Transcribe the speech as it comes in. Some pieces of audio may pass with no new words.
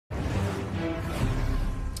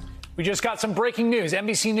We just got some breaking news.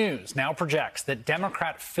 NBC News now projects that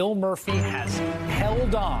Democrat Phil Murphy has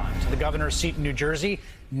held on to the governor's seat in New Jersey,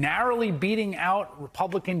 narrowly beating out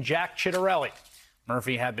Republican Jack Ciattarelli.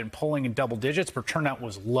 Murphy had been polling in double digits, but turnout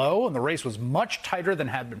was low, and the race was much tighter than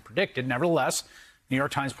had been predicted. Nevertheless, New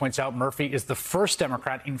York Times points out Murphy is the first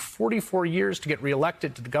Democrat in 44 years to get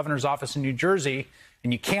reelected to the governor's office in New Jersey.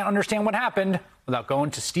 And you can't understand what happened without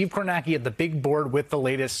going to Steve Kornacki at the big board with the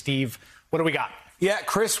latest. Steve, what do we got? Yeah,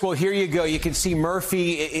 Chris, well, here you go. You can see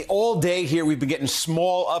Murphy all day here. We've been getting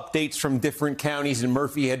small updates from different counties, and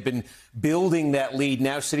Murphy had been building that lead,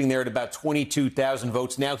 now sitting there at about 22,000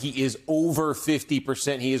 votes. Now he is over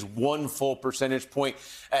 50%. He is 1 full percentage point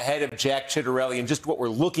ahead of Jack Ciattarelli. And just what we're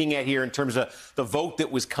looking at here in terms of the vote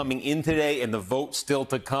that was coming in today and the vote still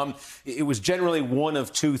to come, it was generally one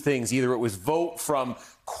of two things. Either it was vote from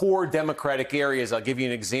core Democratic areas. I'll give you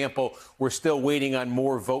an example. We're still waiting on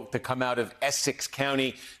more vote to come out of Essex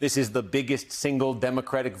County. This is the biggest single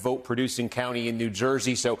Democratic vote producing county in New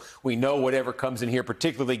Jersey. So we know whatever comes in here,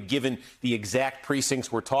 particularly given the exact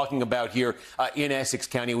precincts we're talking about here in Essex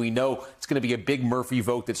County, we know it's going to be a big Murphy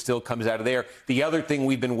vote that still comes out of there. The other thing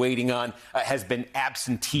we've been waiting on has been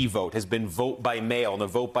absentee vote, has been vote by mail. And the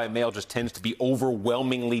vote by mail just tends to be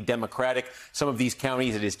overwhelmingly Democratic. Some of these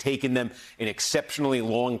counties, it has taken them an exceptionally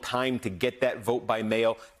long time to get that vote by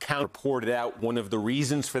mail count reported out. One of the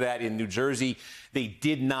reasons for that in New Jersey, they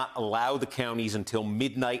did not allow the counties until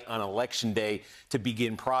midnight on Election Day to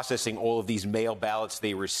begin processing all of these mail ballots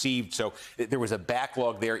they received. So there was a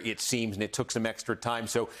backlog there, it seems, and it took some extra time.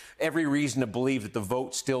 So every reason to believe that the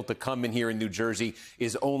vote still to come in here in New Jersey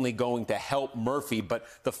is only going to help Murphy. But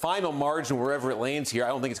the final margin, wherever it lands here, I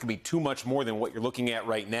don't think it's going to be too much more than what you're looking at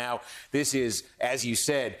right now. This is, as you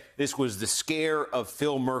said, this was the scare of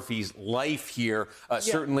Phil Murphy's life here.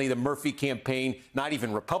 Certainly the Murphy campaign, not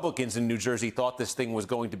even Republicans in New Jersey thought this thing was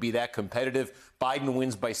going to be that competitive. Biden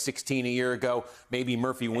wins by 16 a year ago. Maybe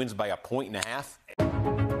Murphy wins by 1.5 points.